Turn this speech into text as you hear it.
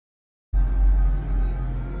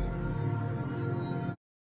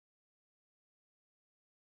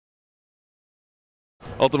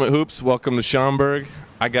Ultimate Hoops, welcome to Schaumburg.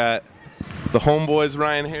 I got the homeboys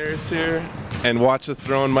Ryan Harris here and Watch the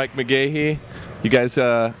Throne Mike McGahee. You guys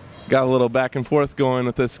got a little back and forth going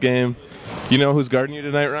with this game. You know who's guarding you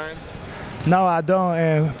tonight, Ryan? No, I don't,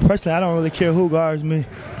 and personally, I don't really care who guards me.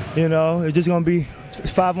 You know, it's just gonna be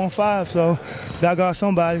 5-on-5, so gotta guard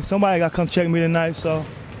somebody. Somebody gotta come check me tonight. So.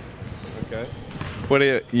 Okay. What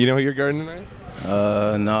do you know who you're guarding tonight?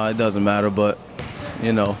 No, it doesn't matter, but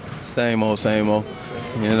you know, same old, same old.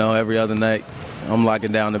 You know, every other night, I'm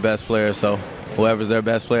locking down the best player. So whoever's their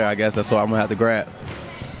best player, I guess that's what I'm gonna have to grab.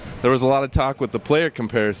 There was a lot of talk with the player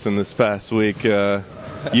comparison this past week.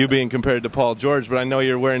 You being compared to Paul George, but I know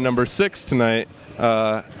you're wearing number 6 tonight.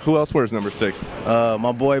 Who else wears number 6?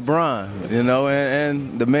 My boy Brian, you know,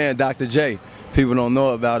 and the man Dr. J. People don't know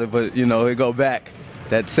about it, but you know, it go back.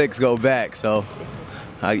 That 6 go back. So,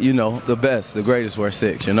 you know, the best, the greatest wear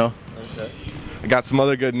 6. You know. Okay. I got some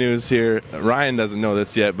other good news here. Ryan doesn't know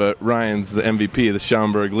this yet, but Ryan's the MVP of the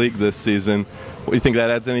Schaumburg League this season. What do you think that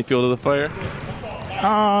adds any fuel to the fire?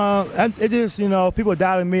 It just, you know, people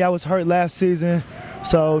doubted me. I was hurt last season,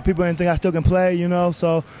 so people didn't think I still can play, you know.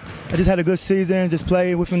 So I just had a good season, just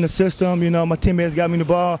played within the system. You know, my teammates got me the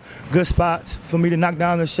ball, good spots for me to knock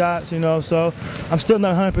down the shots, you know. So I'm still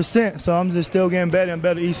not 100%, so I'm just still getting better and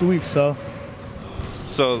better each week. So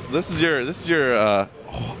this is your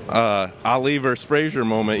Ali versus Frazier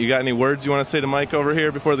moment. You got any words you want to say to Mike over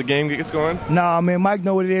here before the game gets going? Nah, man, Mike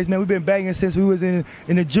know what it is, man. We've been banging since we was in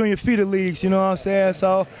the junior feeder leagues, you know what I'm saying?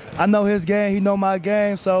 So I know his game, he know my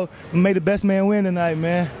game, so we made the best man win tonight,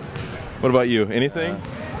 man. What about you? Anything?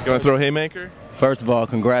 You want to throw a haymaker? First of all,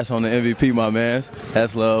 congrats on the MVP, my man.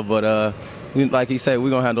 That's love, but like he said, we're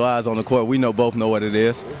gonna have the eyes on the court. We both know what it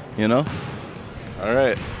is, you know? All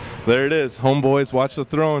right, there it is. Homeboys, Watch the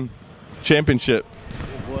Throne Championship.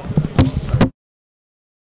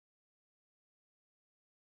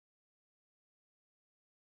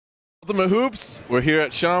 Ultimate Hoops, we're here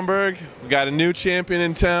at Schaumburg. We got a new champion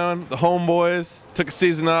in town, the Homeboyz. Took a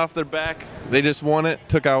season off, they're back. They just won it,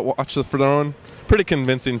 took out Watch the Throne. Pretty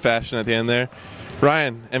convincing fashion at the end there.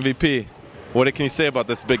 Ryan, MVP, what can you say about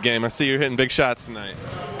this big game? I see you're hitting big shots tonight.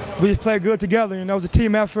 We just played good together, you know, it was a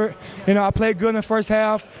team effort. You know, I played good in the first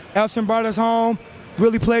half. Elson brought us home,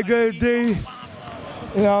 really played good at D.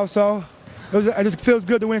 You know, so it just feels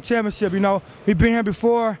good to win a championship, you know. We've been here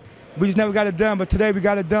before, we just never got it done, but today we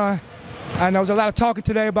got it done. And there was a lot of talking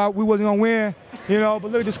today about we wasn't gonna win, you know,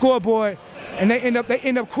 but look at the scoreboard, and they end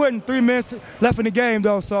up quitting 3 minutes left in the game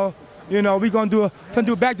though, so you know, we're gonna do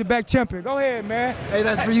a back-to-back champion. Go ahead, man. Hey,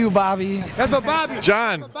 that's for you, Bobby. That's for Bobby.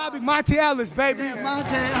 John. That's for Bobby, Monty Ellis, baby. Yeah,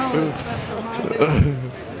 Monty Ellis. That's for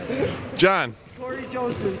Monty. John. Corey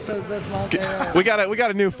Joseph says that's Monty Ellis. We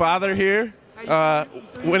got a new father here,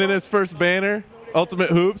 winning his first banner. Ultimate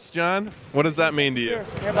Hoops, John. What does that mean to you?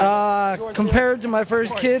 Compared to my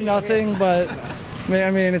first kid, nothing, but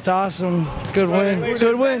I mean, it's awesome. It's a good win.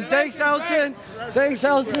 Good win. Thanks, Elson. Thanks,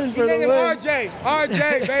 Elson, for the win.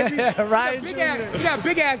 RJ, baby. Yeah, right. He got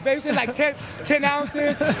big ass, baby. He's like 10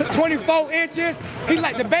 ounces, 24 inches. He's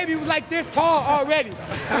like, the baby was like this tall already.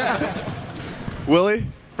 Willie,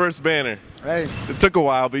 first banner. Hey. It took a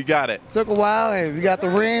while, but you got it. Took a while, and we got the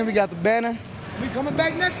ring, we got the banner. We coming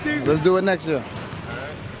back next season. Let's do it next year.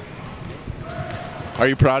 Are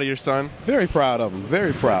you proud of your son? Very proud of him.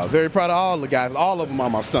 Very proud. Very proud of all the guys. All of them are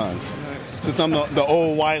my sons. Since I'm the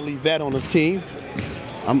old wily vet on this team,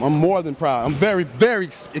 I'm more than proud. I'm very, very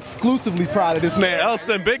exclusively proud of this man.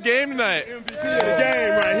 Elson, big game tonight. MVP of the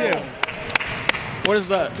game right here. What is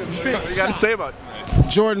that? What you got to say about tonight?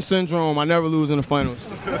 Jordan syndrome. I never lose in the finals.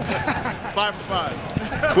 5 for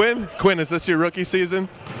 5. Quinn, is this your rookie season?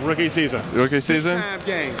 Rookie season. Rookie season? Time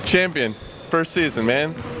game. Champion. First season,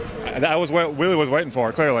 man. That was what Willie was waiting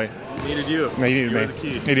for, clearly. He needed you. No, he needed you me. The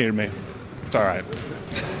key. He needed me. It's all right.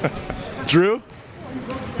 Drew?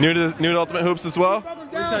 New to Ultimate Hoops as well?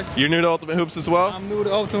 You're new to Ultimate Hoops as well? I'm new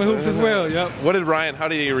to Ultimate Hoops as well, yep. How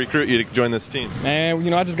did he recruit you to join this team? Man, you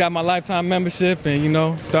know, I just got my lifetime membership and, you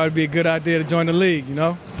know, thought it'd be a good idea to join the league, you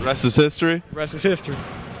know? Rest is history? Rest is history.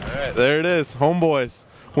 All right, there it is. Homeboyz,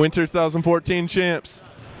 Winter 2014 champs.